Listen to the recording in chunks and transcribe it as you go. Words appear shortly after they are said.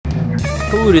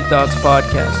Polluted Thoughts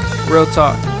Podcast, real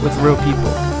talk with real people.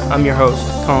 I'm your host,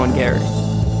 Colin Gary.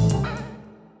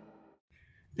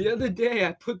 The other day,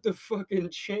 I put the fucking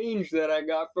change that I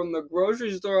got from the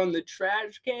grocery store on the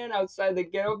trash can outside the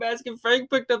ghetto basket. Frank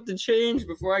picked up the change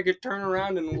before I could turn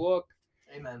around and look.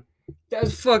 Amen.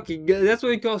 That's fucking good. That's what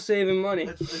we call saving money.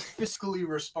 It's fiscally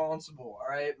responsible, all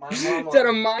right? My It's mama, at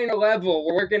a minor level.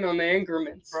 We're working on the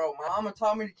increments. bro, my mama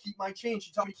taught me to keep my change.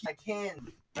 She taught me to keep my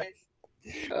candy, right?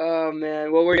 Oh,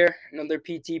 man. Well, we're here. Another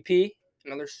PTP.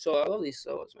 Another soda. I love these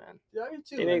sodas, man. Yeah, me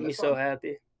too. They man. make me They're so fun.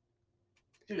 happy.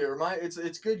 Dude,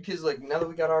 it's good because like now that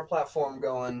we got our platform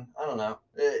going, I don't know,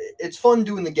 it's fun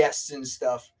doing the guests and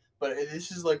stuff. But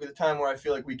this is like the time where I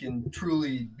feel like we can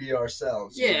truly be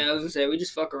ourselves. Yeah, I was gonna say we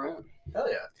just fuck around. Hell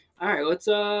yeah. All right, let's.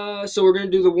 So we're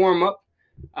gonna do the warm up.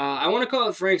 I want to call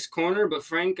it Frank's corner, but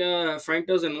Frank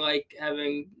doesn't like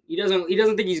having. He doesn't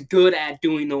think he's good at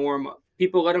doing the warm up.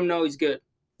 People let him know he's good.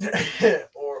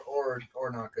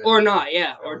 or not good. Or not,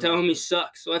 yeah. Or Or tell not him he good.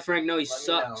 sucks. Let Frank know he Let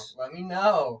sucks. me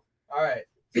know. All right.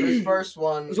 So this first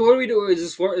one. So what do we do? Is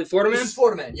this Florida Man? This is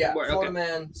Florida Man, yeah. Word, Florida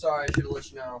okay. Man. Sorry, I should have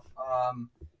let you know.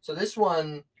 So this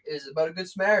one is about a good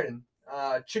Samaritan.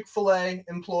 Chick-fil-A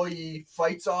employee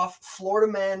fights off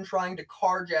Florida man trying to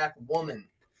carjack woman.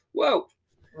 Whoa.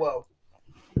 Whoa.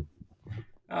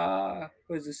 What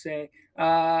does it say?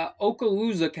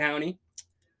 Okaloosa County.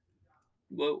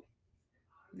 Whoa.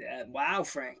 Yeah, wow,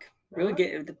 Frank. Really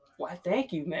get. Why?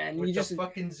 Thank you, man. With You the just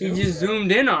fucking he zoom just there.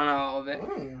 zoomed in on all of it.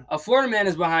 Mm. A Florida man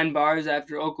is behind bars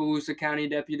after Okaloosa County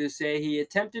deputies say he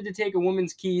attempted to take a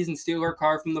woman's keys and steal her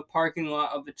car from the parking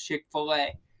lot of a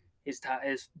Chick-fil-A. His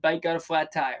bike got a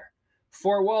flat tire.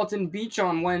 Fort Walton Beach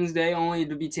on Wednesday, only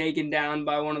to be taken down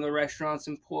by one of the restaurant's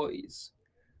employees.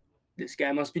 This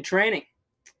guy must be training.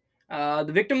 The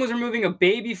victim was removing a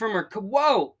baby from her.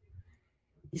 Whoa!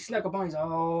 He snuck up on his.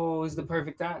 Oh, it was the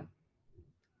perfect time.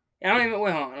 I don't even.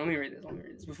 Wait, hold on. Let me read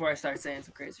this before I start saying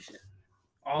some crazy shit.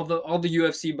 All the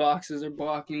UFC boxes are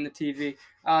blocking the TV.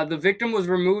 The victim was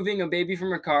removing a baby from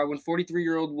her car when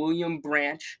 43-year-old William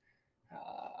Branch,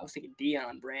 I was thinking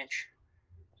Dion Branch,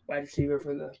 wide receiver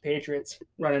for the Patriots,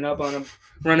 running up on a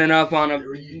Her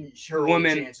only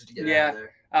woman, chances to get yeah. out of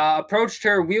there. Approached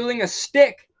her wielding a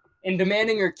stick and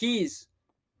demanding her keys,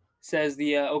 says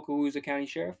the Okaloosa County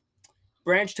Sheriff.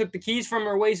 Branch took the keys from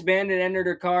her waistband and entered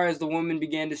her car as the woman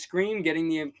began to scream, getting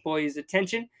the employee's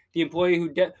attention. The employee who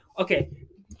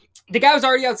the guy was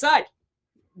already outside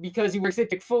because he works at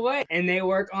Chick-fil-A and they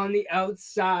work on the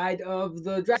outside of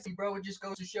the dress. Bro, it just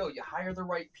goes to show you hire the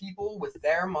right people with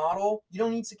their model. You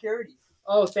don't need security.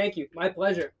 Oh, thank you. My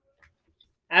pleasure.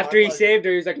 After My he pleasure. saved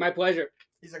her, he's like, my pleasure.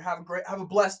 He's like, have a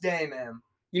blessed day, ma'am.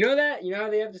 You know that? You know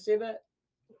how they have to say that?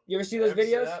 You ever see those Ever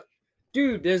say videos? that?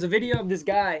 Dude, there's a video of this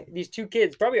guy, these two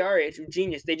kids, probably our age, who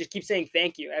genius. They just keep saying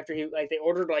thank you after they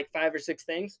ordered like 5 or 6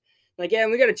 things. Like, yeah,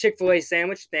 we got a Chick-fil-A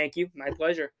sandwich. Thank you. My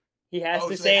pleasure. He has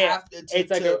to So say they it. have to,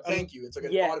 It's like a thank you. It's like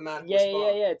an yeah, automatic yeah,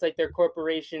 response. yeah. It's like their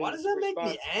corporation. Why does that make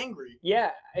me angry?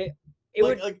 Yeah, it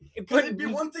It'd be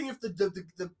one thing if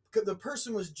the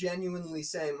person was genuinely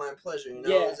saying my pleasure, you know,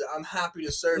 Yeah. I'm happy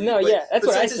to serve No, you. yeah, that's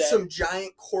what I since it's said. some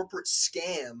giant corporate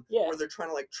scam Yeah. where they're trying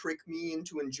to like trick me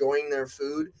into enjoying their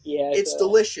food, Yeah, it's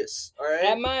delicious. All right.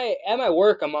 At my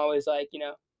work, I'm always like,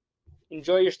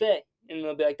 enjoy your stay, and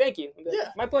they'll be like, thank you. I'll be like,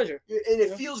 Yeah. my pleasure. And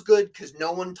it feels good because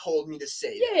no one told me to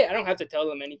say that. Yeah, I don't have to tell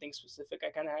them anything specific. I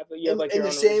kind of have you have like in your the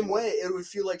own same original. way, it would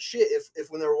feel like shit if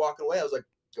when they were walking away, I was like,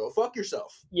 "Go fuck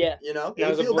yourself." Yeah, You know, that it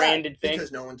was would a feel branded bad thing.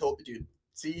 because no one told me, dude.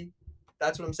 See,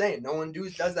 that's what I'm saying. No one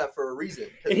does that for a reason.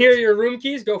 and here are your room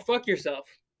keys. Go fuck yourself.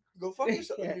 Go fuck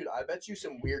yourself, Yeah. dude. I bet you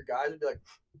some weird guys would be like,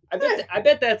 I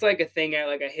bet that's like a thing at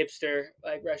like a hipster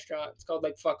like restaurant. It's called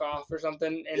like Fuck Off or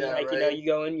something. And Yeah, like right. you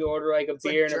go in, you order like a it's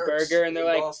like beer and a jerks burger, and they're in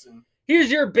like, Boston. here's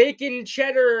your bacon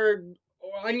cheddar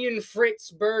onion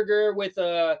fritz burger with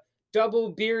a double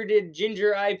bearded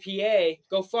ginger IPA.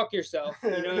 Go fuck yourself. You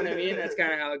know what I mean? That's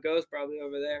kind of how it goes probably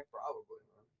over there. Probably.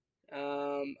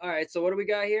 All right, so what do we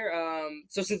got here?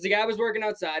 So since the guy was working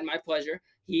outside, my pleasure,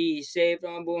 he saved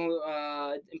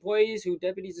employees who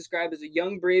deputies described as a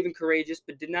young, brave, and courageous,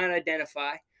 but did not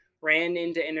identify, ran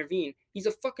in to intervene. He's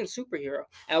a fucking superhero.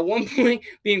 At one point,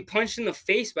 being punched in the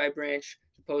face by Branch,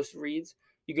 the post reads.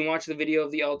 You can watch the video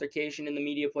of the altercation in the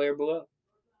media player below.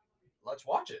 Let's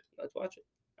watch it. Let's watch it.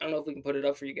 I don't know if we can put it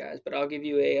up for you guys, but I'll give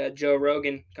you a Joe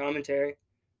Rogan commentary.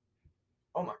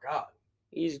 Oh my god.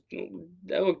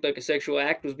 That looked like a sexual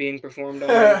act was being performed on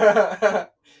him.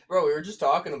 Bro, we were just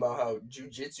talking about how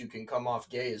jujitsu can come off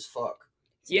gay as fuck.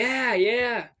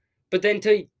 Yeah. But then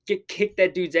to kick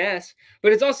that dude's ass.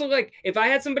 But it's also like if I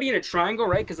had somebody in a triangle,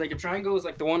 right? Because like a triangle is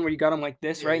like the one where you got them like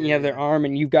this, right? And you have their arm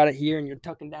and you've got it here and you're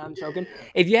tucking down, choking.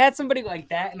 If you had somebody like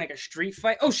that in like a street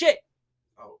fight, oh shit!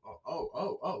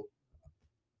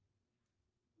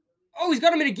 Oh, he's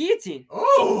got him in a guillotine.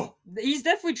 Oh! He's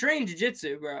definitely trained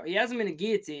jiu-jitsu, bro. He has him in a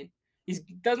guillotine. He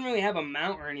doesn't really have a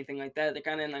mount or anything like that. They're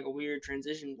kind of in like a weird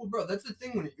transition. Well, bro, that's the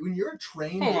thing. When you're a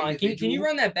trained Hold on, can you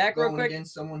run that back real quick?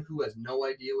 Against someone who has no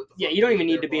idea what the yeah, you don't even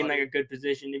need to be in like a good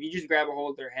position. If you just grab a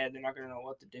hold of their head, they're not gonna know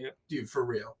what to do. Dude, for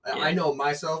real. Yeah. I know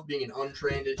myself being an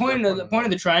untrained. Point of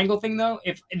the triangle thing though,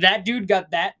 if that dude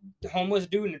got that homeless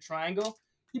dude in a triangle,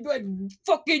 he'd be like,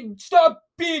 "Fucking stop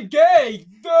being gay!"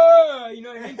 You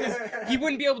know what I mean? 'Cause he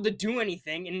wouldn't be able to do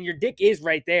anything, and your dick is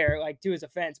right there, like to his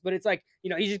offense. But it's like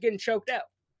he's just getting choked out.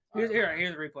 Here's the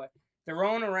replay. They're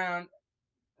rolling around.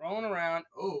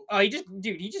 Oh, he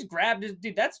just grabbed his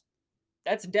dude. That's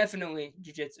definitely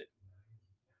jiu-jitsu.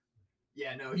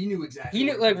 Yeah, no, he knew exactly. He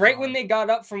knew, like, right when they got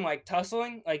up from, like,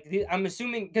 tussling, like, I'm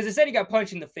assuming, because it said he got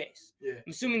punched in the face. Yeah.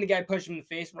 I'm assuming the guy punched him in the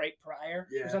face right prior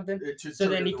or something. So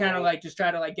then he kind of, like, just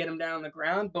tried to, like, get him down on the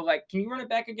ground. But, like, can you run it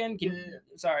back again?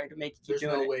 Sorry to make you keep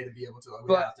doing it. There's no way to be able to.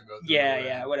 But, have to go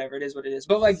through whatever. It is what it is.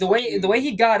 But, like, the way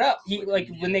he got up,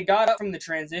 when they got up from the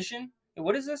transition,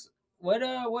 what is this?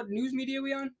 What news media are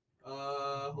we on?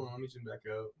 Hold on, let me zoom back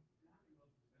out.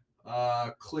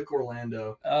 Click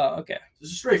Orlando. Oh, okay. This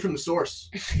is straight from the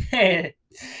source. Okay,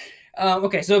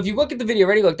 so if you look at the video,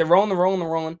 ready? Look, they're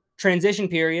rolling. Transition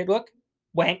period. Look,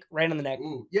 wank right on the neck.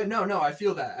 Ooh, yeah, no, I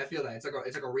feel that. It's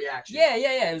like a reaction. Yeah.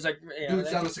 It was like dude's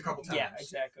done this a couple times. Yeah,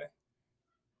 exactly.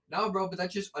 No, bro, but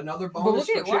that's just another bonus.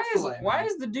 But look for at why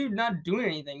is the dude not doing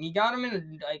anything? He got him in a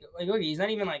like look, he's not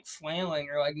even like flailing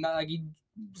or like not like he's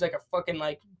like a fucking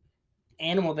like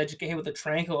animal that just get hit with a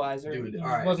tranquilizer. Dude, he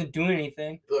wasn't doing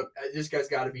anything. Look, this guy's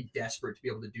got to be desperate to be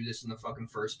able to do this in the fucking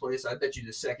first place. I bet you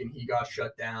the second he got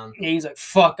shut down. Yeah, he's like,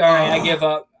 fuck, all right, I give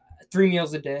up. 3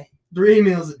 meals a day. 3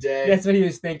 meals a day. That's what he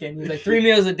was thinking. He's like, 3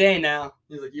 meals a day now.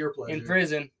 He's like, your pleasure. In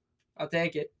prison. I'll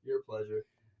take it. Your pleasure.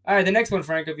 All right, the next one,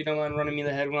 Frank, if you don't mind running me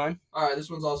the headline. All right,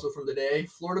 this one's also from the day.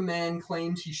 Florida man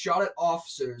claims he shot at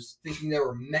officers thinking they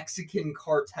were Mexican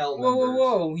cartel members.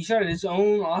 Whoa. He shot at his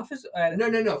own office?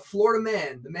 No. Florida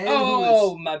man. The man who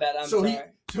was... my bad. I'm sorry.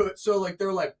 So like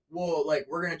they're like, well, like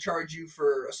we're gonna charge you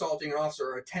for assaulting an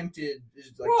officer or attempted.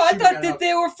 Like, well, I thought that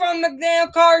they were from the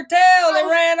damn cartel. They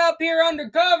ran up here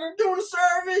undercover, doing a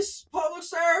service, public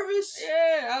service.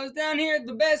 Yeah, I was down here at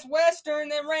the Best Western.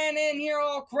 They ran in here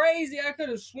all crazy. I could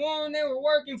have sworn they were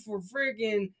working for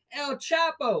freaking El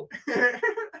Chapo.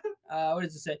 What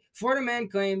does it say? Florida man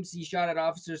claims he shot at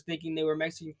officers thinking they were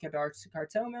Mexican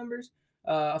cartel members.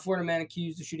 A Florida man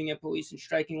accused of shooting at police and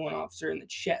striking one officer in the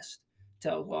chest.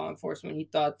 Tells law enforcement he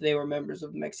thought they were members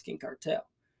of the Mexican cartel.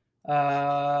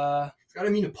 I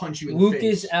didn't mean to punch you in the face.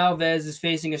 Lucas Alves is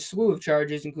facing a slew of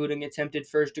charges, including attempted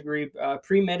first-degree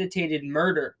premeditated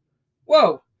murder.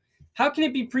 Whoa! How can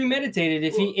it be premeditated No.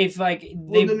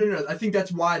 I think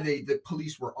that's why the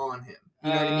police were on him. You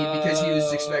know what I mean? Because he was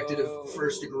suspected of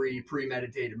first-degree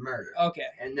premeditated murder. Okay.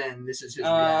 And then this is his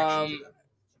reaction to them.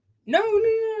 No.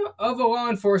 Of a law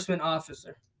enforcement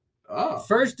officer. Oh.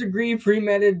 First-degree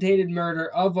premeditated murder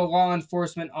of a law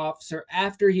enforcement officer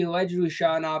after he allegedly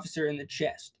shot an officer in the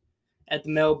chest at the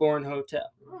Melbourne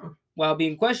hotel. Oh. While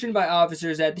being questioned by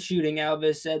officers at the shooting,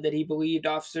 Alves said that he believed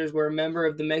officers were a member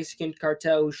of the Mexican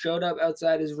cartel who showed up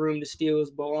outside his room to steal his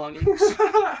belongings. He's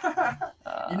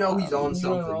on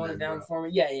something. Rolling it down for me.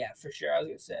 Yeah, for sure. I was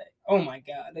gonna say. Oh my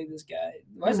god, look at this guy.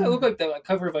 Why does that look like the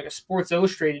cover of like a Sports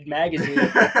Illustrated magazine?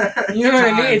 You know what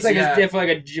I mean? It's like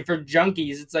for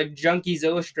junkies. It's like Junkies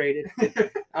Illustrated.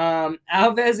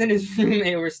 Alves and his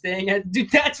roommate were staying at.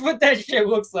 Dude, that's what that shit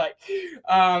looks like.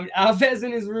 Alves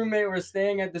and his roommate were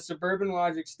staying at the Suburban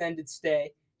Lodge extended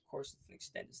stay. Of course, it's an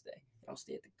extended stay. They don't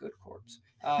stay at the good corpse.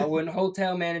 When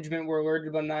hotel management were alerted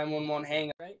about 911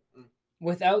 hangout, right?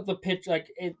 Without the pitch,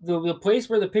 the place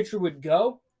where the picture would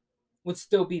go would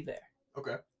still be there.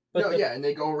 Okay. But and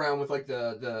they go around with like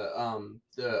the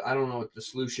I don't know what the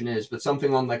solution is, but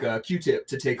something on like a Q-tip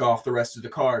to take off the rest of the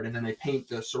card, and then they paint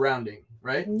the surrounding,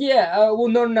 right? Yeah. Well,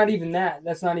 no, not even that.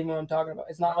 That's not even what I'm talking about.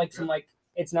 It's not like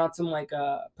it's not some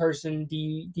person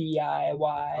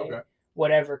DIY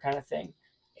whatever kind of thing.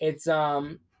 It's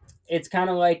kind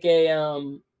of like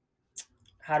a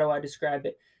how do I describe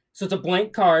it? So it's a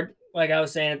blank card, like I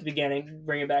was saying at the beginning.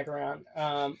 Bring it back around.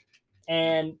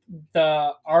 And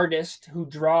the artist who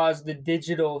draws the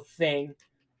digital thing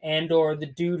and or the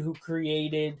dude who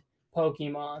created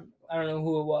Pokemon, I don't know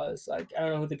who it was. I don't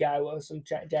know who the guy was, some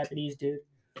Japanese dude,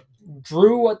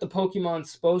 drew what the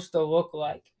Pokemon's supposed to look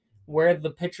like where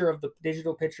the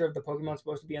digital picture of the Pokemon's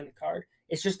supposed to be on the card,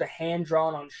 it's just a hand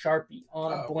drawn on Sharpie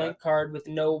on a blank card with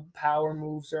no power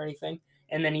moves or anything,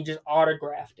 and then he just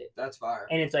autographed it. That's fire.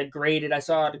 And it's like graded. I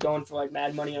saw it going for like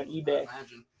mad money on eBay. I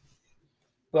imagine.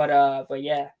 But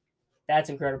yeah, that's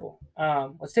incredible.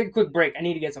 Let's take a quick break. I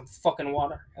need to get some fucking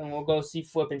water, and we'll go see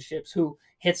Flippin' Ships, who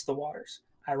hits the waters,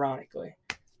 ironically.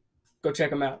 Go check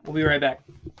them out. We'll be right back.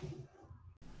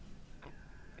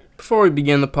 Before we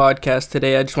begin the podcast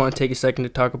today, I just want to take a second to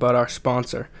talk about our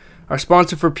sponsor. Our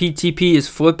sponsor for PTP is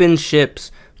Flippin'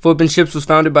 Ships. Flippin' Ships was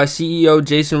founded by CEO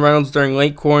Jason Reynolds during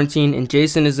late quarantine, and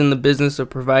Jason is in the business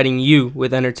of providing you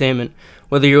with entertainment.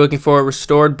 Whether you're looking for a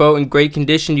restored boat in great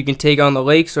condition you can take on the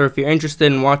lakes, or if you're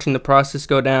interested in watching the process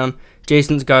go down,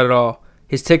 Jason's got it all.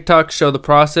 His TikToks show the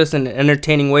process in an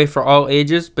entertaining way for all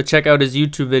ages, but check out his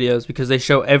YouTube videos because they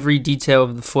show every detail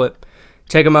of the flip.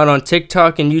 Check him out on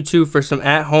TikTok and YouTube for some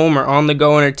at-home or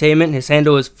on-the-go entertainment. His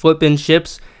handle is Flippin'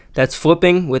 Ships. That's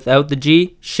flipping without the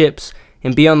G, ships.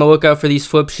 And be on the lookout for these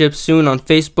flip ships soon on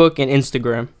Facebook and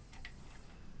Instagram.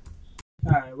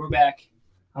 Alright, we're back.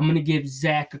 I'm going to give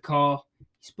Zach a call.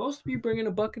 He's supposed to be bringing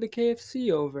a bucket of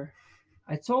KFC over.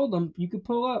 I told him you could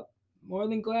pull up. More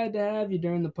than glad to have you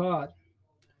during the pod.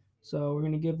 So we're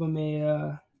going to give him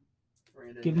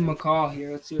a call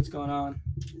here. Let's see what's going on.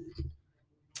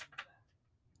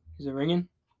 Is it ringing?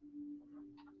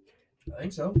 I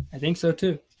think so. I think so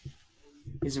too.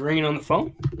 Is it ringing on the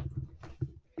phone?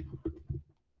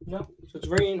 No. So it's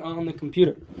ringing on the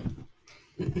computer.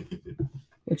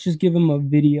 Let's just give him a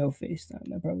video FaceTime.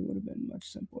 That probably would have been much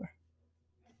simpler.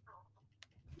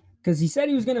 Because he said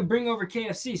he was going to bring over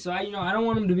KFC. So I don't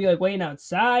want him to be like waiting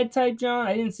outside type John.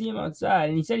 I didn't see him outside.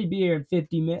 And he said he'd be here in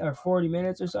 50 minutes or 40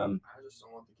 minutes or something. I just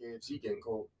don't want the KFC getting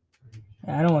cold.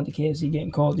 I don't want the KFC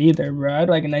getting cold either, bro. I'd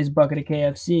like a nice bucket of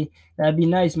KFC. That'd be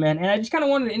nice, man. And I just kind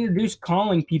of wanted to introduce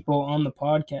calling people on the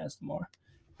podcast more.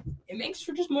 It makes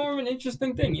for just more of an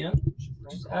interesting thing, you know?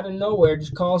 Just out of nowhere,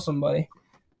 just call somebody.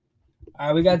 All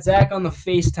right, we got Zach on the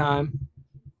FaceTime.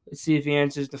 Let's see if he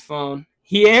answers the phone.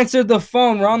 He answered the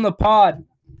phone. We're on the pod.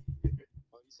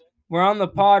 We're on the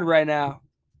pod right now.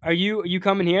 Are you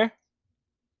coming here?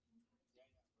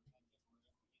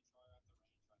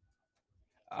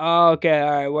 Oh, okay,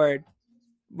 all right, word.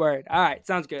 All right,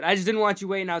 sounds good. I just didn't want you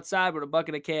waiting outside with a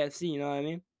bucket of KFC, you know what I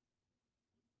mean?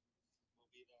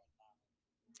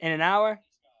 In an hour?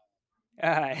 All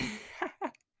right.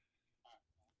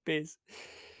 Peace.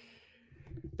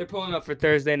 They're pulling up for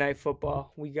Thursday night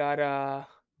football. We got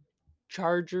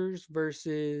Chargers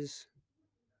versus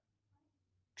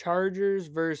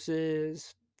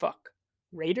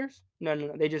Raiders?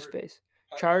 No. They just face.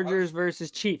 Chargers versus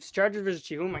Chiefs.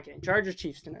 Who am I kidding? Chargers,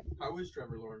 Chiefs tonight. How is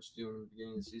Trevor Lawrence doing at the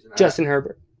beginning of the season? Justin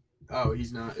Herbert. Oh,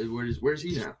 he's not. Where's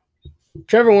he now?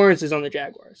 Trevor Lawrence is on the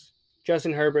Jaguars.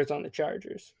 Justin Herbert's on the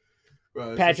Chargers.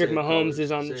 Bro, Patrick Mahomes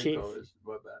is on the Chiefs.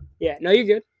 What bad? Yeah, no, you're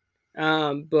good.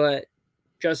 But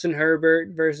Justin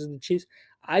Herbert versus the Chiefs.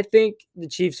 I think the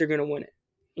Chiefs are going to win it.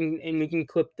 And we can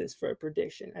clip this for a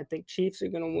prediction. I think Chiefs are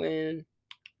going to win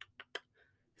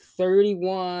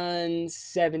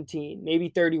 31-17, maybe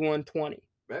 31-20.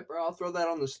 Right, bro, I'll throw that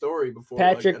on the story before.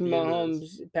 Patrick Mahomes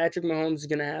is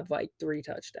going to have like 3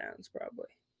 touchdowns probably.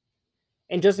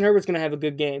 And Justin Herbert's going to have a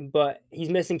good game, but he's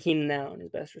missing Keenan Allen, his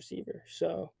best receiver.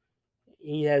 So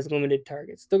he has limited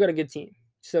targets. Still got a good team.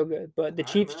 So good. But the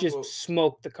Chiefs just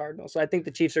smoked the Cardinals. So I think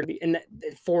the Chiefs are going to be in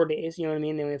 4 days. You know what I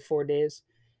mean? They only have 4 days. I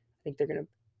think they're going to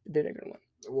win.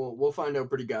 Well, we'll find out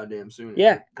pretty goddamn soon.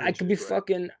 Yeah, I could be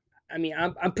fucking. I mean,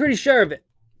 I'm pretty sure of it.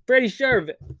 I'm pretty sure.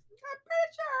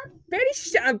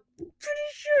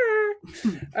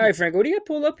 All right, Frank, what do you got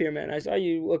pulled up here, man? I saw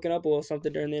you looking up a little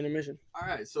something during the intermission. All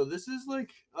right, so this is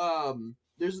like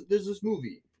there's this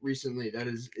movie recently that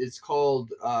it's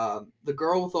called The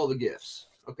Girl with All the Gifts.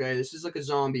 Okay, this is like a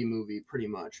zombie movie pretty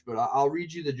much, but I'll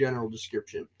read you the general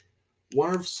description.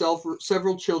 One of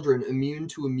several children immune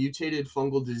to a mutated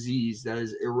fungal disease that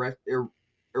is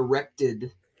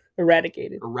eradicated. Oh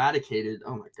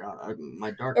my god,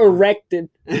 my dark.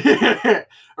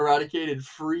 Eradicated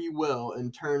free will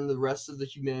and turned the rest of the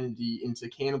humanity into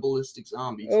cannibalistic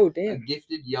zombies. Oh damn! A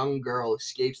gifted young girl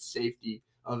escapes the safety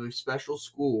of a special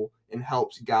school and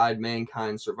helps guide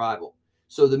mankind's survival.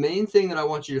 So the main thing that I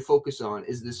want you to focus on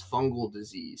is this fungal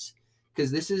disease,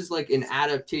 because this is like an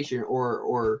adaptation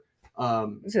or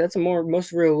that's a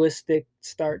most realistic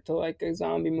start to like a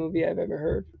zombie movie I've ever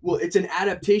heard. Well, it's an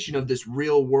adaptation of this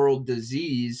real world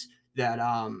disease that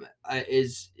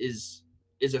is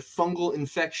a fungal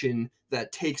infection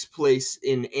that takes place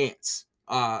in ants.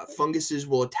 Funguses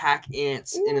will attack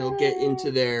ants and it'll get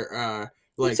into their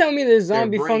you tell me there's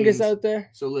zombie brains. fungus out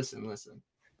there. So listen.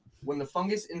 When the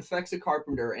fungus infects a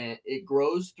carpenter ant, it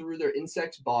grows through their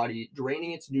insect's body,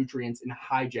 draining its nutrients and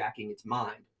hijacking its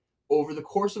mind. Over the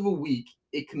course of a week,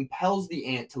 it compels the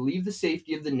ant to leave the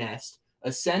safety of the nest,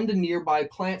 ascend a nearby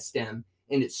plant stem,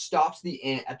 and it stops the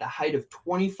ant at the height of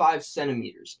 25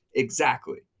 centimeters.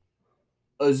 Exactly.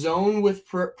 A zone with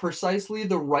precisely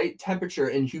the right temperature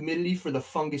and humidity for the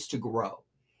fungus to grow.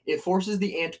 It forces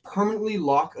the ant to permanently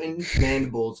lock in its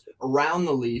mandibles around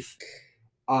the leaf.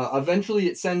 Eventually,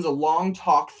 it sends a long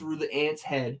talk through the ant's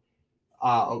head,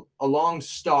 a long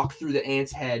stalk through the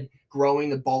ant's head, growing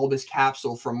the bulbous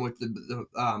capsule from which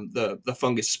the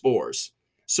fungus spores.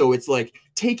 So it's like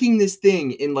taking this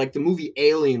thing in like the movie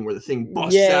Alien, where the thing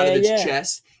busts out of its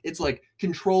chest. It's like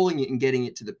controlling it and getting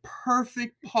it to the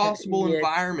perfect possible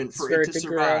environment for it to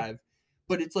survive.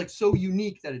 But it's like so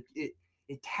unique that it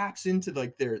taps into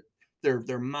like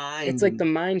their mind. It's like the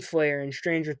mind flayer in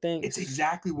Stranger Things. It's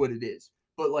exactly what it is.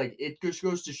 But like it just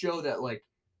goes to show that like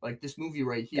this movie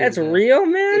right here. That's real,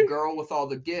 man. The girl with all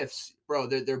the gifts, bro.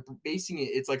 They're basing it.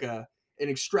 It's like an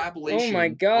extrapolation. Oh my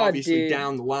god, obviously dude.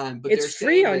 down the line, but it's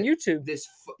free on YouTube. This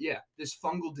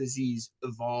fungal disease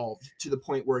evolved to the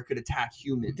point where it could attack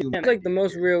humans. It's like the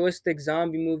most realistic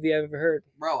zombie movie I've ever heard.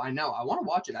 Bro, I know. I want to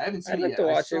watch it. I haven't seen it yet. I'd like to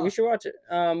watch it. We should watch it.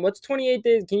 What's 28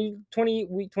 days? Can you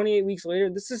 28 weeks later?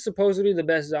 This is supposedly the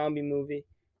best zombie movie.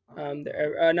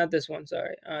 Not this one.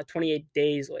 Sorry. 28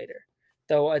 days later.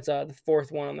 Though it's the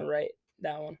fourth one on the right.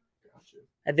 That one. Gotcha.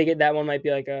 I think that one might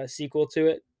be like a sequel to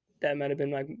it. That might have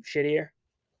been like shittier.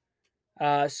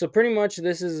 So pretty much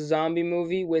this is a zombie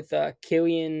movie with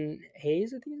Killian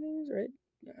Hayes, I think his name is, right?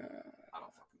 I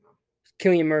don't fucking know.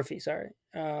 Cillian Murphy, sorry.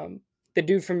 The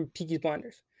dude from Peaky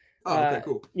Blinders. Oh, okay,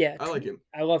 cool. Yeah. I like him.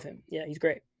 I love him. Yeah, he's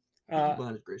great. Peaky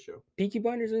Blinders, great show. Peaky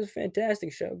Blinders is a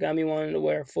fantastic show. Got me wanting to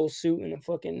wear a full suit and a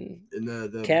fucking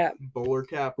the cap. Bowler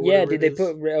cap. Or yeah, dude, they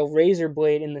put a razor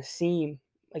blade in the seam.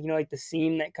 Like, like the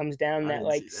seam that comes down that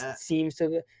like seams to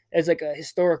the. There's like a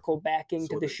historical backing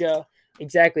to the show.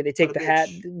 Exactly. They take the hat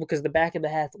because the back of the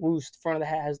hat's loose. The front of the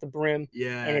hat has the brim.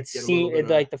 Yeah. And it's seamed.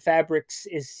 Like the fabric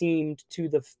is seamed to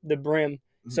the brim.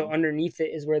 Mm-hmm. So underneath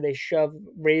it is where they shove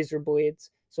razor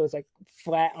blades. So it's like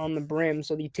flat on the brim.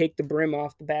 So you take the brim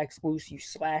off, the back's loose, you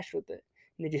slash with it.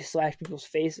 And they just slash people's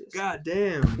faces. God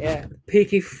damn. Yeah.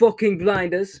 Peaky fucking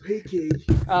Blinders. Peaky.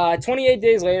 28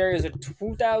 Days Later is a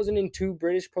 2002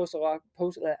 British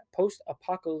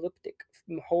post-apocalyptic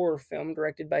horror film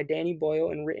directed by Danny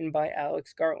Boyle and written by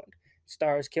Alex Garland. It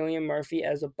stars Cillian Murphy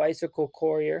as a bicycle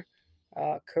courier.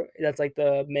 That's like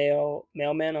the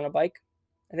mailman on a bike,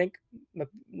 I think.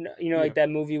 Like that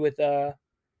movie with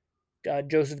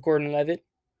Joseph Gordon-Levitt,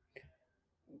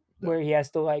 where he has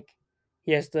to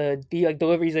be like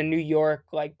deliveries in New York,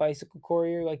 like bicycle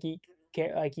courier, like he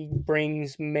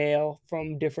brings mail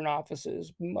from different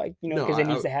offices, like because it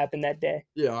needs to happen that day.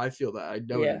 Yeah, I feel that. I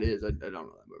know what it is. I don't know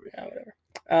that movie. Yeah, whatever.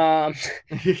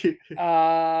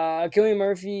 Cillian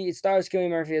Murphy. It stars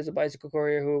Cillian Murphy as a bicycle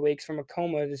courier who awakes from a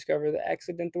coma to discover the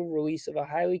accidental release of a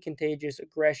highly contagious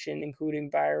aggression,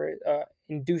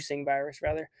 inducing virus,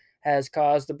 has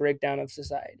caused the breakdown of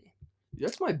society.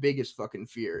 That's my biggest fucking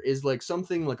fear is like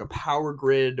something like a power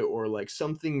grid or like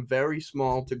something very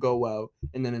small to go out,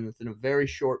 and then within a very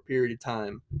short period of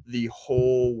time, the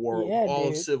whole world, all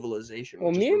of civilization.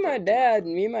 Well, me and my dad,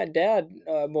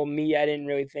 I didn't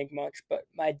really think much, but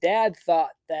my dad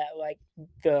thought that like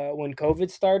when COVID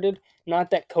started,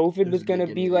 not that COVID was going to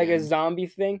be like a zombie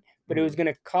thing, but it was going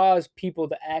to cause people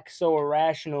to act so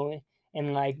irrationally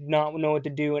and like not know what to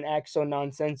do and act so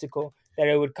nonsensical that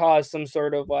it would cause some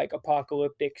sort of like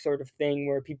apocalyptic sort of thing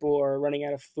where people are running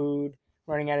out of food,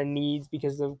 running out of needs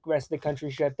because the rest of the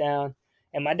country shut down.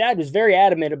 And my dad was very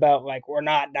adamant about like, we're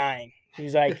not dying.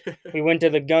 He's like, we went to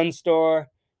the gun store.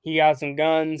 He got some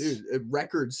guns. Dude,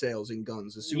 record sales in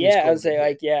guns. As soon as I would say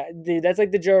like, dude, that's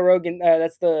like the Joe Rogan,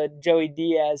 that's the Joey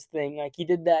Diaz thing. Like he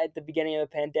did that at the beginning of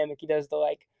the pandemic. He does the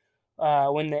like,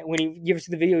 you ever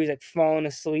see the video, he's like falling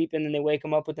asleep and then they wake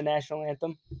him up with the national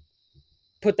anthem.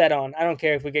 Put that on. I don't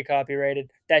care if we get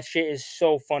copyrighted. That shit is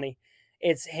so funny.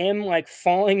 It's him like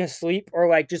falling asleep or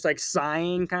like just like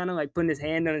sighing, kind of like putting his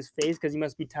hand on his face because he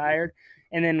must be tired.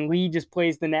 And then Lee just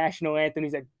plays the national anthem.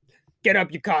 He's like, "Get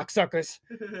up, you cocksuckers!"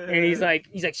 And he's like,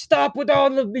 "Stop with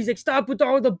all the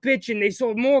bitching. They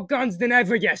sold more guns than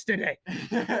ever yesterday."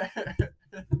 That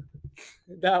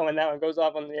one goes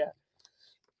off on the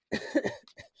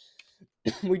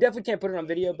We definitely can't put it on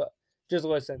video, but just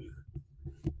listen.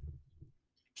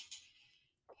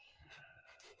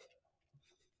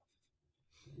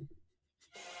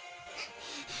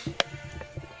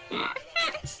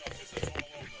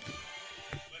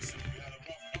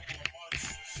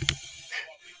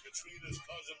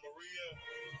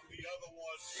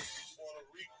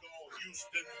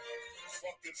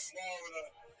 Florida.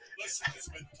 Listen, it's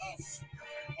been tough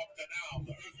up to now.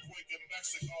 The earthquake in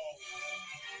Mexico.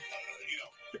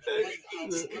 The White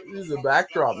House. The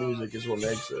backdrop music is what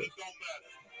makes it. It don't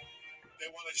matter. They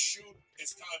want to shoot.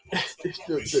 It's time for us to The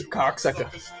fucking shoot. cocksucker.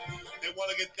 They want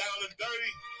to get down and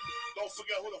dirty. Don't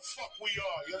forget who the fuck we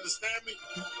are. You understand me?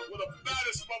 We're the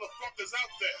baddest motherfuckers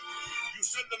out there. You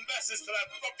send a message to that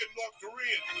fucking North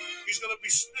Korean. He's gonna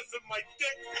be sniffing my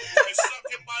dick and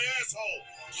sucking my asshole.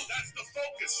 That's the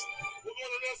focus. We're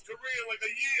going to North Korea in like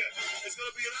a year. It's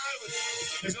gonna be an island.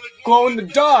 It's gonna Glow in the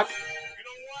dark. You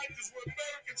know why? Because we're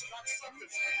Americans,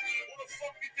 cocksuckers. Who the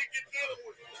fuck do you think you're dealing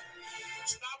with?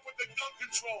 Stop with the gun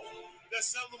control. They're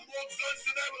selling more guns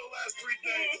than ever the last 3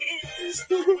 days.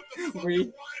 Stop with the fucking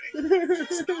whining.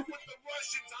 Stop with the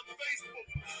Russians on Facebook.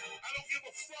 I don't give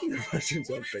a fuck. Russians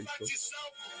on Worry about Facebook.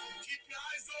 yourself. Keep your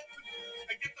eyes open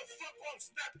and get the fuck off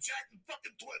Snapchat and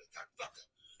fucking Twitter, cocksucker.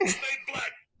 Stay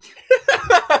black.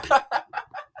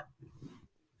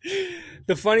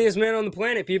 The funniest man on the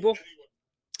planet, people.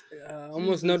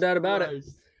 Almost no Jesus doubt about it.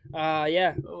 Christ.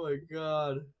 Yeah. Oh my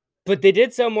god. But they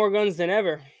did sell more guns than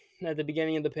ever at the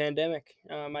beginning of the pandemic.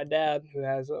 My dad, who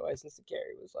has a license to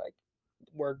carry, was like,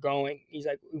 we're going. He's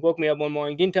like, he woke me up one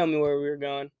morning, didn't tell me where we were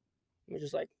going. We're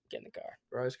just like, get in the car.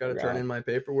 Bro, I just gotta Right. turn in my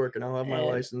paperwork and I'll have my And-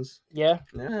 license. Yeah,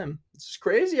 Yeah, it's just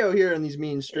crazy out here in these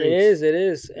mean streets. it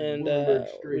is. And Bloomberg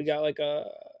we streets. got like a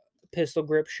pistol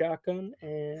grip shotgun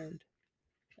and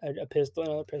a pistol,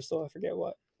 another pistol. I forget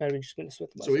what. Might have just been a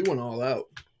Smith & So he Wesson. went all out.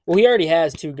 Well, he already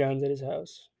has 2 guns at his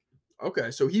house.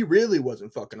 Okay, so he really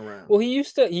wasn't fucking around. Well, he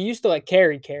used to like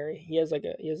carry. He has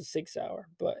a 6 hour,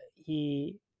 but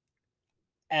he,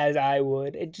 as I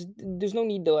would, there's no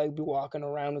need to like be walking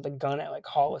around with a gun at like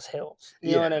Hollis Hills.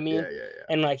 You know what I mean? Yeah.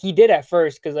 And like he did at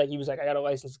first because like he was like, I got a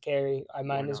license to carry, I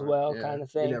might Why as not? well, Yeah. kind of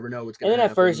You thing. never know what's And gonna then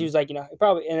happen. at first he was like,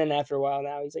 probably, and then after a while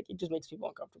now he's like, it just makes people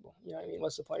uncomfortable. You know what I mean?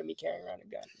 What's the point of me carrying around a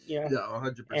gun? You know? No,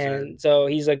 100%. And so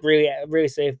he's like really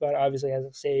safe about it. Obviously has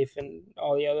a safe and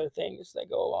all the other things that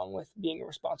go along with being a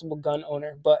responsible gun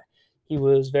owner. But he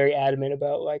was very adamant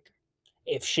about like,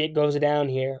 if shit goes down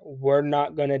here, we're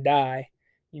not gonna die.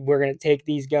 We're gonna take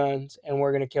these guns and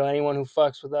we're gonna kill anyone who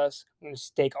fucks with us. We're gonna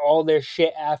stake all their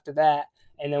shit after that,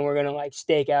 and then we're gonna like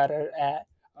stake out at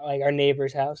like our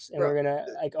neighbor's house, and we're gonna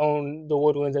like own the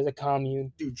Woodlands as a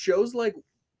commune. Dude, shows like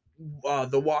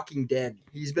The Walking Dead.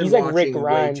 He's He's like Rick watching way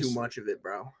Grimes. too much of it,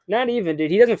 bro. Not even,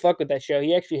 dude. He doesn't fuck with that show.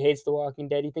 He actually hates The Walking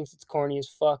Dead. He thinks it's corny as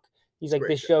fuck. He's like, Great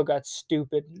this show. show got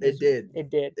stupid. It did. It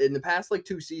did. In the past like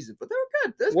 2 seasons, but they were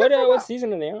good. That's What good for a while. what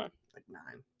season are they on? Like 9,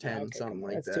 10, Okay, something come on,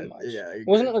 like that's that. too much. Yeah.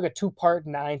 Wasn't it like a 2-part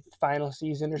 9th final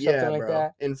season or something yeah, like bro.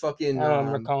 that? And fucking I don't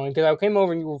remember calling because I came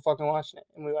over and you were fucking watching it,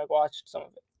 and we like watched some of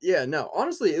it. yeah, no.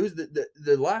 Honestly, it was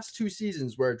the last 2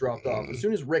 seasons where it dropped off. As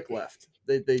soon as Rick left,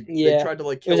 they Yeah. tried to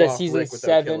like It was kill at off season Rick without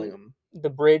 7. killing him. The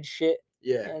bridge shit,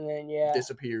 Yeah, and then yeah,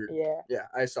 disappeared. yeah, Yeah,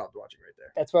 I stopped watching right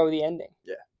there. that's probably the ending.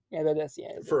 Yeah. Yeah, that's the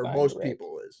end. For Fine, most Rick.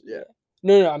 people, is yeah.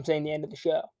 No, I'm saying the end of the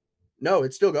show. No,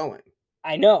 it's still going.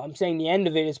 I know. I'm saying the end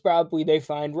of it is probably they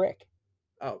find Rick,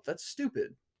 Oh, that's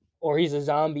stupid. or he's a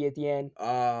zombie at the end,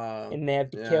 and they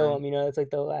have to kill yeah. him. You know, it's like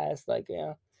the last, like, you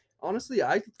know. Honestly,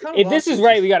 I kind of. If this is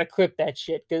right, we got to clip that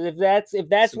shit because if that's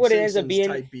some what it ends up Simpsons being,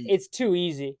 type beat. it's too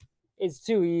easy. It's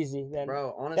too easy. Then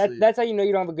Bro, honestly, that's how you know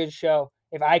you don't have a good show.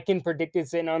 If I can predict it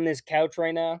sitting on this couch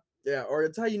right now, yeah, or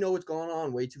it's how you know what's going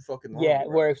on way too fucking long. yeah,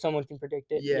 bro. where if someone can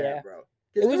predict it, yeah, bro.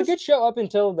 It was a good show up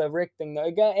until the Rick thing though.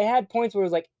 It had points where it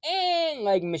was like,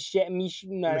 like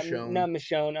Michonne. not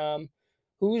Michonne.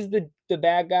 Who's the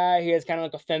bad guy? He has kind of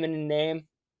like a feminine name.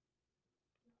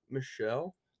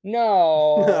 Michelle.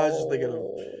 No, I was just thinking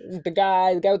of the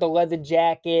guy with the leather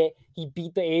jacket. He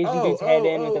beat the Asian dude's head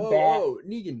in with a bat.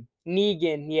 Negan.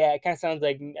 Negan, yeah, it kind of sounds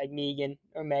like Negan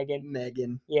or Megan.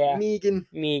 Megan. Yeah,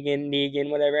 Negan,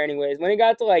 whatever. Anyways, when it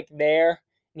got to like there,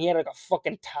 and he had like a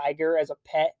fucking tiger as a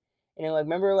pet, and it like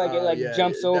remember like it like yeah,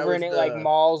 jumps that over was and it like the-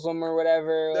 mauls him or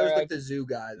whatever. That was or, like the zoo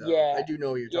guy, though. yeah, I do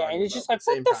know what you're yeah, talking and it's about, just like, but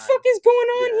what same the time. fuck is going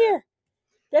on Yeah. here?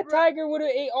 That Bro, tiger would have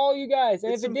ate all you guys,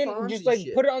 and it's if it some didn't, just Fonzie like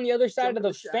shit. put it on the other side Jump of in the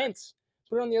the shack. fence.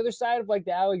 Put it on the other side of like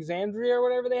the Alexandria or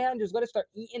whatever they had, and just let it start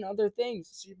eating other things.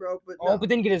 See, bro, but Oh, no. but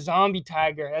then get a zombie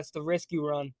tiger. That's the risk you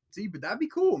run. See, but that'd be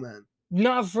cool, man.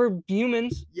 Not for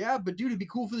humans. Yeah, but dude, it'd be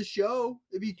cool for the show.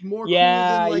 It'd be more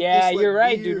Yeah, cool than like yeah, this, you're like,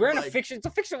 right, dude. weird, We're in a like- fiction. It's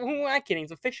a fictional. Who am I kidding?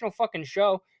 It's a fictional fucking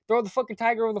show. Throw the fucking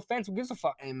tiger over the fence. Who gives a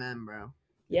fuck? Amen, bro.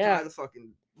 Yeah. Tie the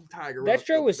fucking Tiger. That Rock,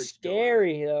 show the was bitch go at it.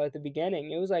 scary though at the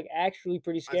beginning. It was like actually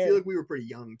pretty I scary. feel like we were pretty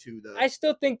young too, though. I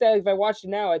still think that if I watched it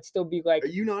now, I'd still be like, Are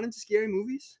you not into scary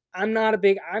movies?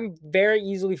 I'm very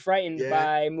easily frightened Yeah.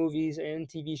 by movies and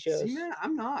TV shows. See, man,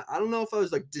 I'm not. I don't know if I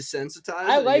was like desensitized.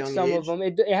 I at a like young some age. of them.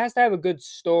 It has to have a good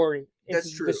story.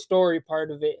 That's true. The story part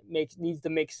of it needs to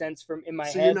make sense in my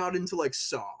So head. you're not into like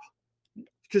Saw,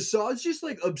 because Saw is just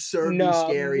like absurdly No,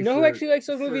 scary. you know who actually likes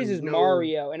those movies is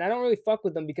Mario, and I don't really fuck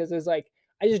with them because it's like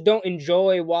I just don't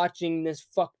enjoy watching this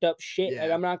fucked up shit. Yeah.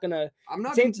 Like I'm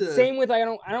not into. same with I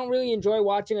don't really enjoy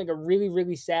watching like a really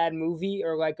really sad movie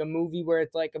or like a movie where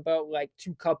it's like about like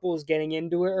two couples getting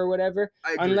into it or whatever.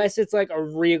 I agree. Unless it's like a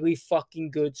really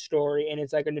fucking good story and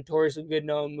it's like a notoriously good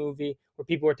known movie where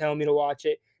people are telling me to watch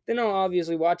it, then I'll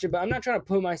obviously watch it. But I'm not trying to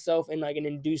put myself in like an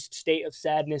induced state of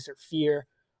sadness or fear.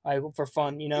 Like for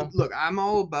fun, you know. Look, I'm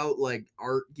all about like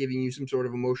art giving you some sort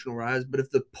of emotional rise, but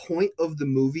if the point of the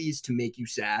movie is to make you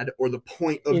sad, or the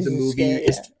point of the movie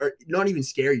is or not even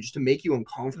scary, just to make you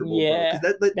uncomfortable, yeah,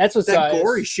 bro, because that's what that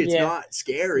gory shit's not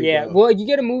scary. Yeah, bro. well, you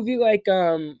get a movie like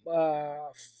fucking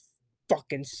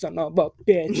son of a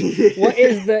bitch. What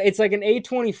is it's like an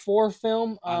A24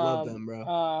 film. I love them,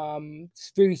 bro.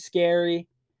 It's really scary.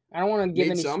 I don't want to give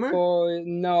any spoilers.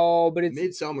 No, but it's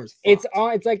Midsummer's it's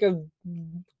like a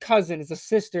cousin. It's a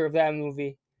sister of that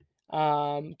movie.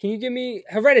 Can you give me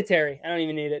Hereditary? I don't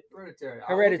even need it.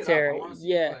 Hereditary.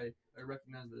 Yeah. I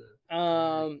recognize the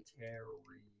Hereditary.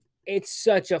 It's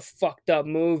such a fucked up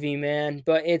movie, man,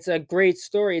 but it's a great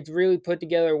story. It's really put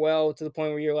together well to the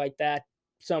point where you're like that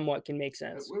somewhat can make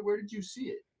sense. Where did you see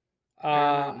it?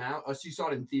 Now? Oh, so you saw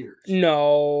it in theaters?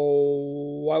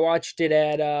 No, I watched it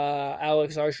at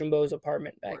Alex Archambault's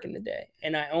apartment back in the day,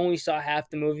 and I only saw half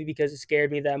the movie because it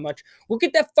scared me that much. Look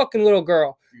at that fucking little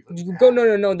girl. Go,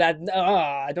 no,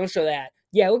 that don't show that.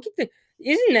 Yeah, look at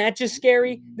isn't that just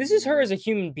scary? This is her as a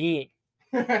human being.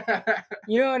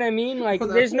 You know what I mean? Like,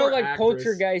 there's no like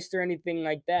poltergeist or anything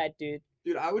like that, dude.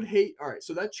 Dude, I would hate. All right,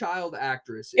 so that child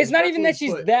actress. It's not even that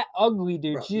she's that ugly,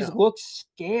 dude. Bro, she just looks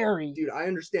scary. Dude, I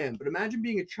understand, but imagine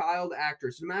being a child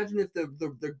actress. Imagine if the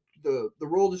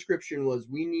role description was,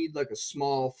 we need like a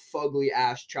small, fugly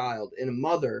ass child, and a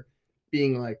mother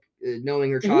being like knowing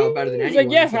her child better than anyone.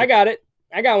 Like, yeah, I got it.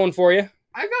 I got one for you.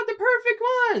 I got the perfect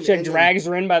one. She drags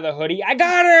her in by the hoodie. I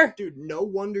got her. Dude, no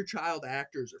wonder child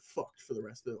actors are fucked for the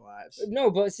rest of their lives. No,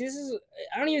 but see,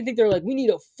 I don't even think they're like, we need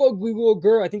a fugly little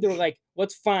girl. I think they're like,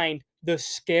 let's find the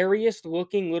scariest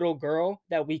looking little girl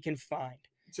that we can find.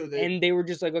 And they were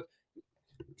just like, look,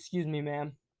 excuse me,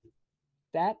 ma'am.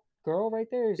 That girl right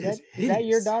there, is that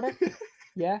your daughter?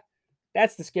 Yeah.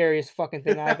 That's the scariest fucking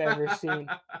thing I've ever seen.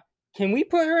 Can we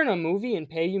put her in a movie and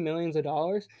pay you millions of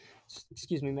dollars?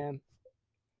 Excuse me, ma'am.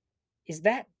 Is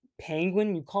that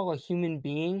penguin you call a human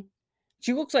being?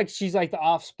 She looks like she's like the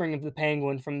offspring of the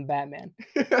penguin from Batman.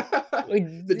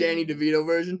 Like, the Danny DeVito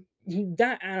version?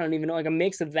 I don't even know. Like a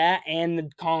mix of that and the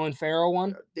Colin Farrell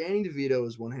one. Danny DeVito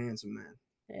is one handsome man.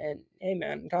 And hey,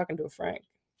 man, I'm talking to a Frank.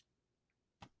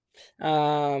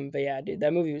 But yeah, dude,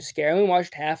 that movie was scary. I only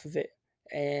watched half of it.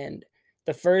 And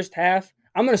the first half,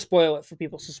 I'm going to spoil it for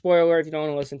people. So spoiler, if you don't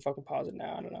want to listen, fucking pause it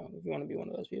now. I don't know if you want to be one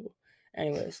of those people.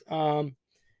 Anyways,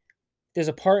 there's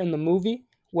a part in the movie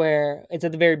where it's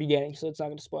at the very beginning, so it's not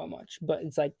going to spoil much, but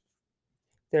it's like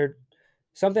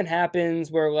something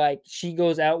happens where like she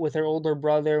goes out with her older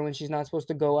brother when she's not supposed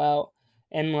to go out,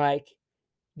 and like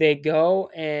they go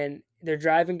and they're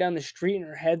driving down the street and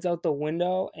her head's out the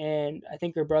window, and I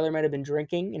think her brother might have been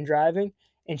drinking and driving,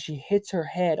 and she hits her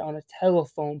head on a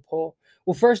telephone pole.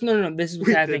 Well, first, no. This is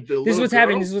what's happening. This is what's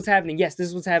happening. Yes, this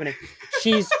is what's happening.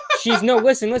 She's no.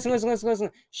 Listen.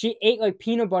 She ate like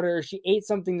peanut butter, or she ate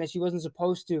something that she wasn't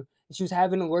supposed to. And she was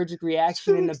having an allergic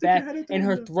reaction in the back, and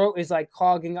her throat is like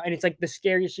clogging, and it's like the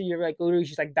scariest shit. You're like literally,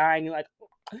 she's like dying, like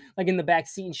in the back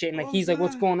seat and shit. And like he's like,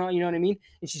 "What's going on?" You know what I mean?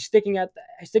 And she's sticking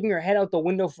her head out the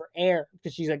window for air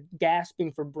because she's like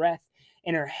gasping for breath.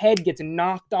 And her head gets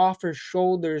knocked off her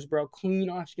shoulders, bro. Clean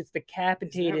off. She gets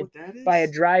decapitated by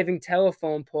a driving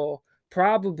telephone pole.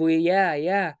 Probably,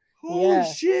 yeah. Holy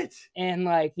shit. And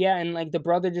the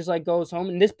brother just like goes home.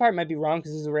 And this part might be wrong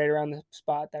because this is right around the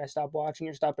spot that I stopped watching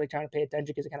or stopped like trying to pay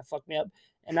attention because it kind of fucked me up.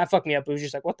 And not fucked me up, it was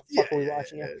just like, what the fuck were we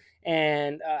watching? Yeah.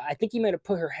 And I think he might have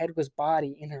put her headless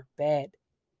body in her bed.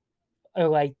 Or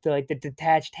like the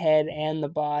detached head and the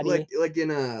body, like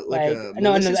in a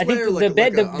no. I think the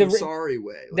bed, I'm sorry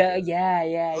way.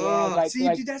 Yeah. Like,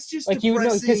 dude, that's just like he would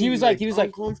know because he was like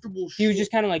uncomfortable. He was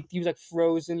just kind of like he was like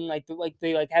frozen, like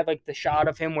they like have like the shot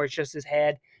of him where it's just his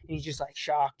head and he's just like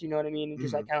shocked. You know what I mean? And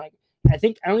just like kind of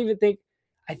like I don't even think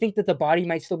I think that the body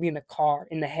might still be in the car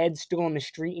and the head's still on the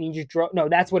street, and he just drove. No,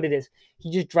 that's what it is.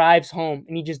 He just drives home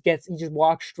and he just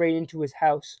walks straight into his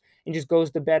house and just goes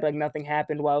to bed like nothing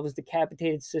happened while his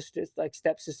decapitated sister's, like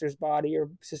stepsister's body or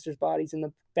sister's body's in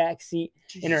the back seat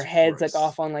and her Jesus head's Christ. like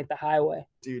off on like the highway.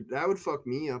 Dude, that would fuck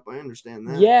me up. I understand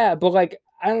that. Yeah, but like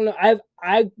I don't know.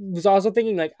 I was also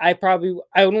thinking like I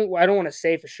don't want to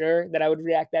say for sure that I would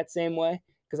react that same way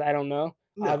because I don't know.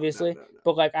 No, Obviously, no.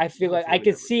 but like I feel like I Hopefully could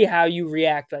never see how you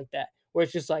react like that, where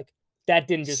it's just like that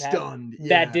didn't just happen. Stunned.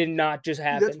 That did not just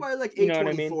happen. That's why I like You know A24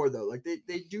 what I mean? though. Like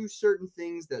they do certain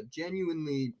things that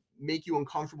genuinely make you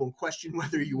uncomfortable and question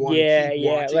whether you want to Yeah, keep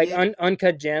yeah. watching Like it.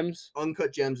 Uncut Gems.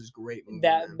 Uncut Gems is a great movie.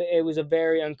 That man. it was a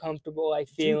very uncomfortable like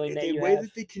feeling Dude, that the you way have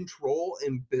that they control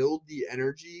and build the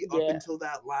energy up Yeah. until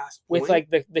that last point. with like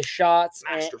the shots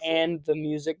Masterful. and the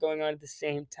music going on at the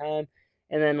same time,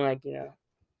 and then like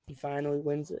he finally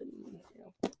wins it.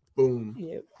 boom,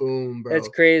 Yeah. boom, bro. That's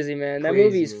crazy, man. That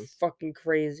movie is Craziness. fucking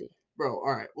crazy. Bro,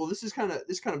 all right. Well, this is kind of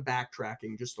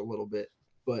backtracking just a little bit,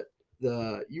 but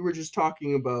you were just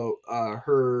talking about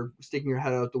her sticking her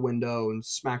head out the window and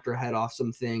smacked her head off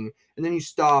something, and then you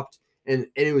stopped, and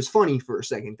it was funny for a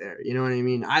second there. You know what I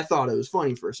mean? I thought it was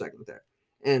funny for a second there,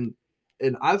 and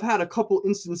I've had a couple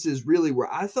instances really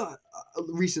where I thought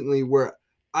recently where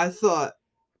I thought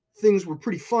things were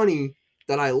pretty funny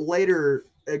that I later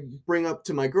bring up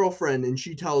to my girlfriend, and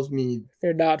she tells me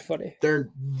They're not funny. they're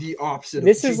the opposite.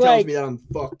 This she is tells like- me that I'm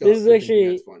fucked up. This is for thinking actually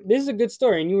that's funny. this is a good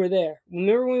story, and you were there.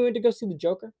 Remember when we went to go see the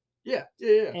Joker? Yeah.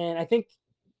 And I think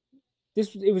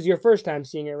it was your first time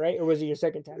seeing it, right? Or was it your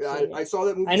second time seeing I it? saw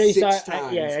that movie I know you saw six it.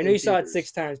 times. Yeah, I know in you saw it theaters.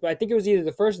 6 times, but I think it was either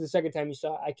the first or the second time you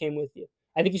saw it. I came with you.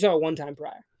 I think you saw it one time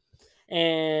prior,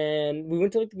 and we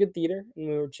went to like the good theater, and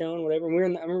we were chilling, whatever. And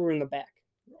I remember we were in the back,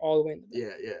 all the way in the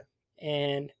back. Yeah.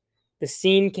 And the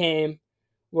scene came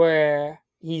where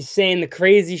he's saying the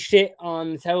crazy shit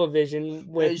on the television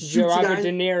with he shoots a Robert guy.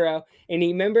 De Niro,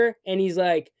 and he's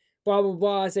like blah blah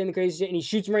blah saying the crazy shit, and he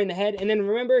shoots him right in the head. And then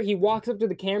remember, he walks up to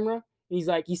the camera, and he's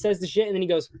like, he says the shit, and then he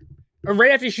goes, or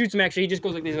right after he shoots him, actually, he just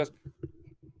goes like this, he goes,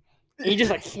 and he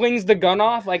just like flings the gun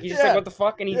off, like he's just like, what the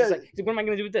fuck, and he's just like, what am I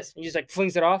gonna do with this? And he just like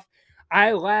flings it off.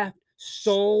 I laughed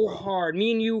so hard.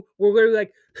 Me and you were literally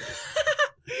like,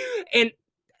 and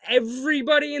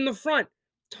everybody in the front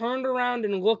turned around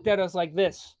and looked at us like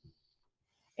this,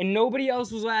 and nobody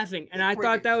else was laughing. And I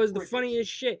thought that was the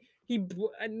funniest shit.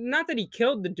 Not that he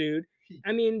killed the dude.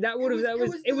 I mean,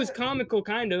 it was comical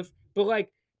kind of, but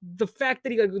like the fact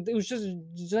that it was just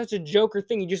such a Joker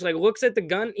thing. He just like looks at the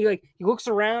gun. He looks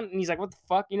around and he's like, what the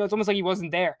fuck? It's almost like he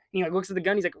wasn't there. And he like looks at the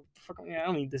gun. He's like, fuck, I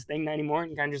don't need this thing anymore.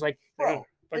 And kind of just like, Bro. Fuck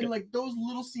And it. like those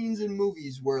little scenes in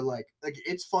movies where like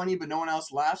it's funny but no one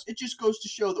else laughs, it just goes to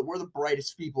show that we're the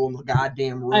brightest people in the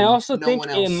goddamn room. I also No think one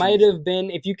else it might sees have been,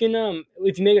 if you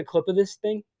make a clip of this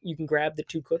thing, you can grab the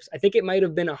 2 clips. I think it might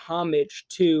have been a homage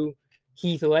to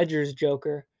Heath Ledger's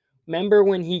Joker. Remember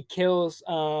when he kills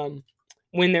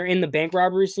when they're in the bank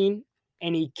robbery scene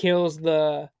and he kills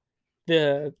the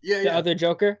other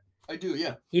Joker? I do,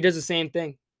 yeah. He does the same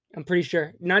thing. I'm pretty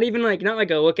sure. Not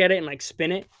like a look at it and like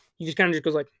spin it. He just kind of just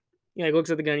goes like, looks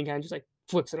at the gun and kind of just like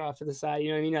flicks it off to the side. You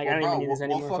know what I mean? Like, I don't even need this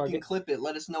anymore. We'll fucking clip it.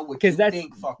 Let us know what you Because that's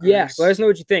think, fuckers. yeah. Let us know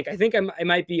what you think. I think it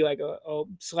might be like a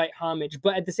slight homage,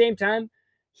 but at the same time,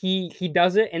 he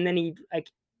does it, and then he like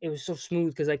it was so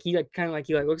smooth because like he like kind of like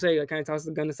looks like he kind of tosses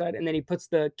the gun aside, and then he puts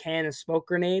the can of smoke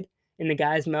grenade in the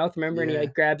guy's mouth. Remember, and he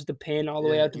like grabs the pin all the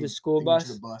way out to the school bus.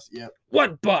 To the bus. Yep.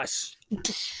 What bus?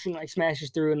 And like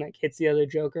smashes through and like hits the other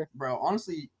Joker. Bro,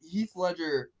 honestly, Heath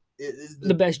Ledger is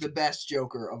The best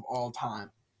Joker of all time.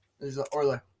 Or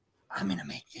like, I'm gonna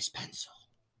make this pencil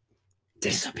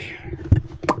disappear.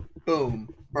 Boom,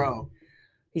 bro.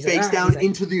 He's Face like, down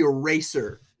into the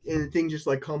eraser, and the thing just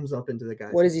like comes up into the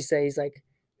guy's. What does he say? He's like,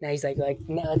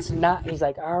 no, let's not. He's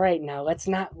like, all right, now let's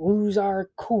not lose our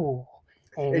cool.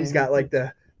 And he's got like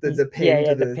the pin.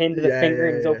 Yeah, the pin to the finger,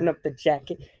 and he's opened up the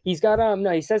jacket. He's got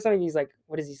no, he says something. He's like,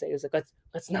 what does he say? He's like,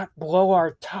 let's not blow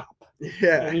our top.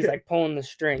 Yeah. And he's like pulling the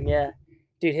string. Yeah,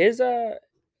 dude, his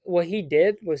what he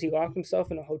did was he locked himself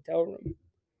in a hotel room.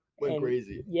 Went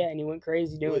crazy. Yeah, and he went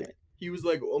crazy doing it. He was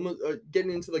like almost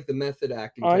getting into like the method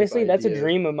acting. Honestly, that's a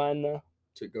dream of mine, though.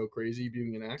 To go crazy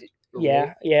doing an act.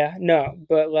 Yeah, no,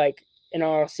 but like in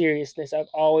all seriousness, I've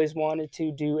always wanted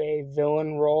to do a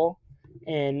villain role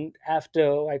and have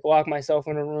to like lock myself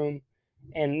in a room,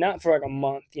 and not for like a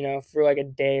month, for like a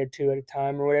day or 2 at a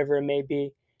time or whatever it may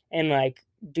be, and like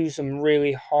do some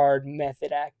really hard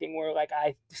method acting where like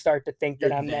I start to think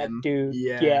that I'm that dude.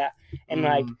 Yeah. And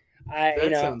like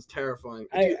that sounds terrifying.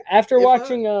 After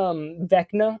watching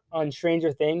Vecna on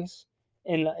Stranger Things,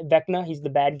 And Vecna, he's the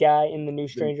bad guy in the new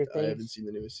Stranger I haven't Things. seen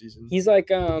the newest season. He's like,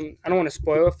 I don't want to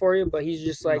spoil it for you, but he's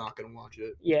just I'm like, not gonna watch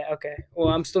it. yeah, okay. Well,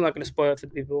 I'm still not going to spoil it for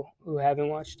the people who haven't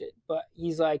watched it, but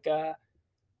he's like, I'm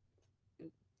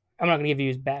not going to give you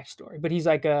his backstory, but he's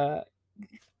like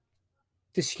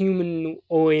this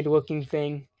humanoid looking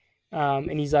thing,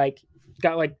 and he's like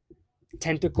got like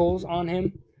tentacles on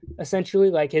him. Essentially,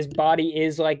 like his body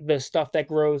is like the stuff that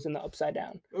grows in the Upside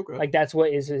Down. Okay. Like that's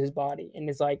what is his body, and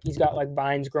it's like he's got like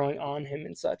vines growing on him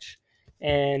and such.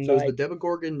 And So like, is the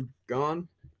Demogorgon gone?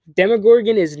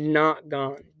 Demogorgon is not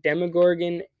gone.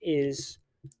 Demogorgon is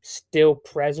still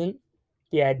present.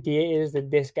 The idea is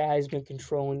that this guy's been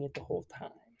controlling it the whole time.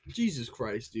 Jesus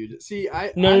Christ, dude. See,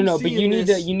 I'm No. But seeing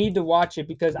you need to watch it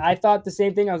because I thought the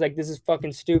same thing. I was like, this is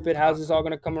fucking stupid. How's this all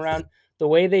gonna come around? The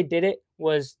way they did it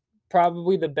was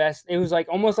probably the best. It was like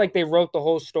almost like they wrote the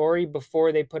whole story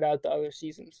before they put out the other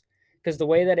seasons. Because the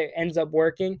way that it ends up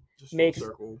working just makes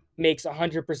circle.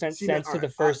 100% See, sense to the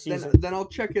first season. Then I'll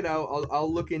check it out.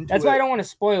 I'll look into it. That's why I don't want to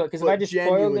spoil it because if I just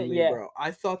spoiled it, yeah. Bro, I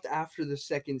thought that after the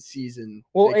second season,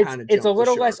 Well, they kinda it's a jumped the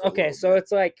little less. shark a Okay, little so bit.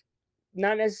 it's like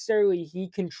not necessarily he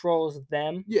controls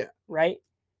them. Yeah. Right.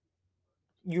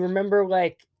 You remember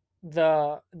like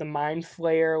the mind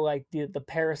flayer, like the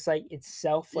parasite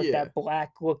itself, like Yeah. that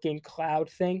black looking cloud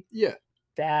thing. Yeah.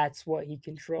 That's what he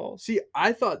controls. See,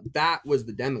 I thought that was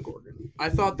the Demogorgon. I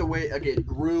thought the way it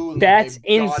grew. And That's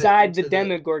they got it inside the into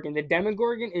Demogorgon. The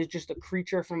Demogorgon is just a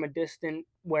creature from a distant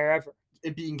wherever.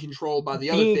 It being controlled by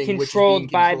the other Being thing, which is controlled being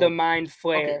by the controlled. mind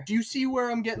flayer. Okay, do you see where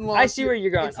I'm getting lost? I see where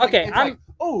you're going. It's like- Okay, it's I'm. like,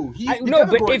 oh, he's the No,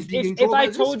 but Demogorgon if being if controlled I by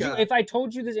this told you guy. if I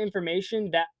told you this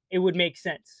information, that it would make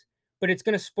sense. But it's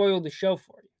gonna spoil the show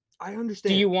for you. I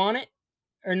understand. Do you want it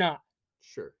or not?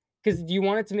 Sure. Because do you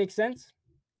want it to make sense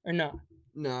or not?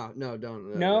 No,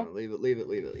 don't. No? Leave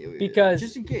it. Because-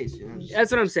 just in case,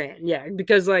 That's what I'm saying. Yeah,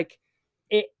 because like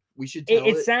we should tell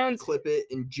it sounds clip it,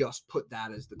 and just put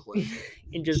that as the clip.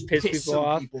 and just piss people some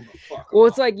off. people the fuck Well, off.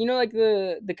 it's like like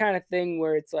the kind of thing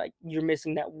where it's like you're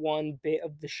missing that one bit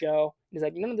of the show. It's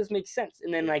like none of this makes sense,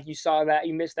 and then like you saw that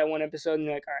you missed that one episode, and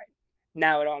you're like, all right,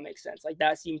 now it all makes sense. Like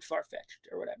that seemed far fetched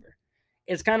or whatever.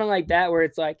 It's kind of like that where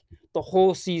it's like the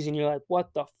whole season you're like,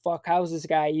 what the fuck? How is this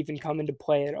guy even coming to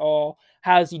play at all?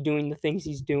 How is he doing the things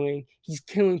he's doing? He's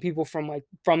killing people from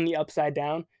the Upside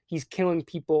Down. He's killing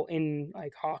people in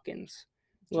like Hawkins,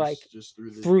 just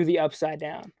through the Upside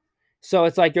Down. So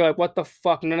it's like you're like, what the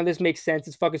fuck? None of this makes sense.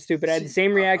 It's fucking stupid. I had the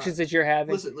same reactions that you're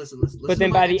having. Listen. But then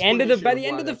to by my the end of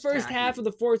explanation the why first that's half tacky. of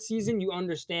the fourth season, you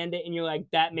understand it and you're like,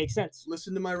 that makes sense.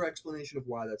 Listen to my explanation of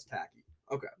why that's tacky.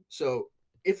 Okay, so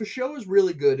if a show is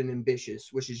really good and ambitious,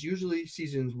 which is usually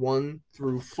seasons 1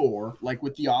 through 4, like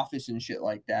with The Office and shit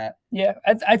like that. Yeah,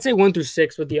 I'd say 1 through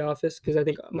 6 with The Office because I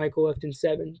think Michael left in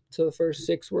 7, so the first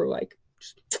 6 were like.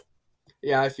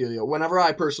 Yeah, I feel you. Whenever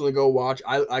I personally go watch,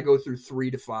 I go through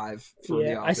 3 to 5 for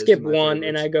The Office. I skip my 1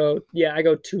 and favorites. I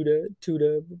go 2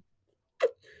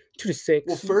 to 6.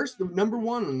 Well, first the number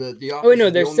 1 in the Office. Oh wait, no,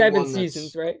 is the there's only 7 one that's-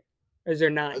 seasons, right? Or is there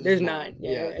 9? There's There's 9. 9.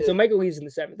 Yeah. Yeah. And so Michael leaves in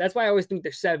the 7th. That's why I always think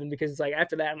there's 7 because it's like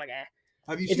after that I'm like,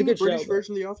 Have you It's a seen the good show, British but-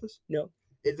 version of The Office? No.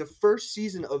 The first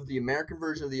season of the American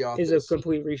version of The Office is a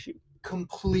complete reshoot.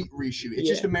 complete reshoot. It's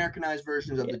just Yeah. Americanized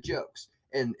versions of Yeah. the jokes.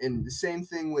 And the same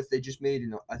thing with they just made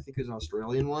I think it was an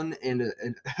Australian one and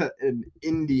an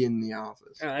Indian The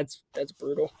Office. That's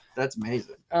brutal. That's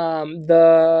amazing.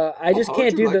 I just How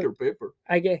can't would you do like the. your paper?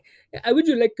 I would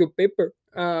you like your paper?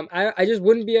 I just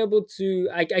wouldn't be able to.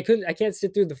 I can't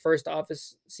sit through the first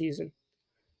Office season.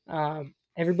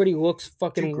 Everybody looks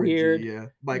fucking Too cringy, weird. Yeah.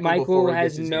 Michael before he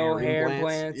has gets his no hair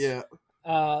implants. Yeah.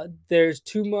 There's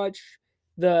too much.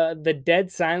 The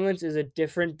dead silence is a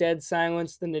different dead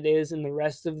silence than it is in the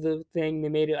rest of the thing. They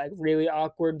made it like really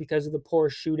awkward because of the poor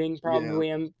shooting. Probably,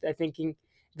 I'm thinking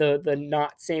the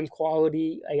not same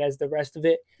quality as the rest of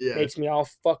it Yeah. makes me all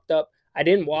fucked up. I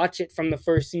didn't watch it from the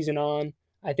first season on.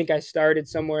 I think I started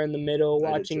somewhere in the middle I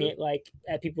did watching too. it like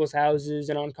at people's houses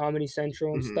and on Comedy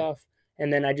Central and Mhm. stuff.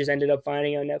 And then I just ended up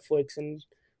finding it on Netflix and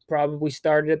probably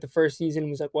started at the first season and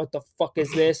was like, what the fuck is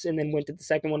this? And then went to the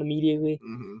second one immediately.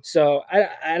 Mm-hmm. So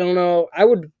I don't know. I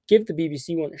would give the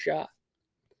BBC one a shot.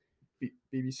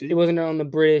 BBC. It wasn't on the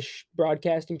British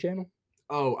Broadcasting Channel.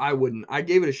 Oh, I wouldn't. I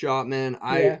gave it a shot, man.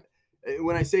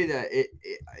 When I say that, it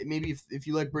maybe if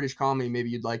you like British comedy, maybe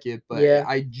you'd like it. But Yeah.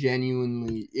 I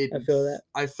genuinely, I feel that.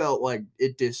 I felt like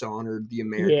it dishonored the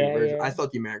American Yeah, version. yeah. I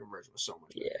thought the American version was so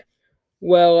much better. Yeah.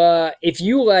 Well, if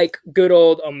you like good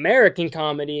old American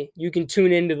comedy, you can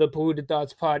tune into the Polluted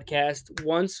Thoughts podcast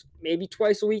once, maybe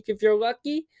twice a week if you're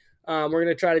lucky. We're going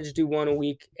to try to just do 1 a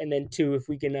week and then 2 if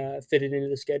we can fit it into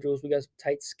the schedules. We got some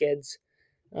tight skeds.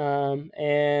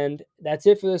 And that's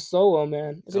it for this solo,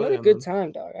 man. It's Oh, another yeah, good man.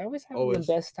 time, dog. I always have Always.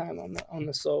 the best time on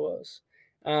the solos.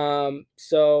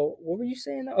 So what were you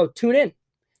saying? Oh, tune in.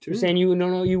 You're saying you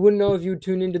wouldn't know if you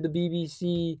tune into the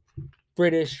BBC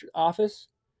British office.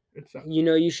 You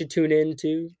know you should tune in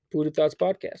to Polluted Thoughts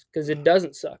podcast because it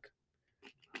doesn't suck.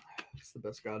 It's the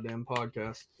best goddamn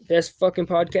podcast. Best fucking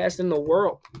podcast in the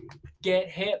world. Get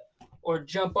hip or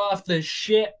jump off the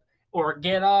ship or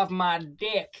get off my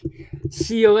dick.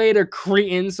 See you later,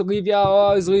 cretins. Leave y'all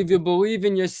always leave you believe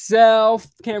in yourself.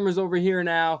 Camera's over here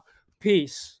now.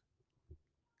 Peace.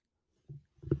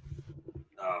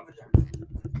 Oh,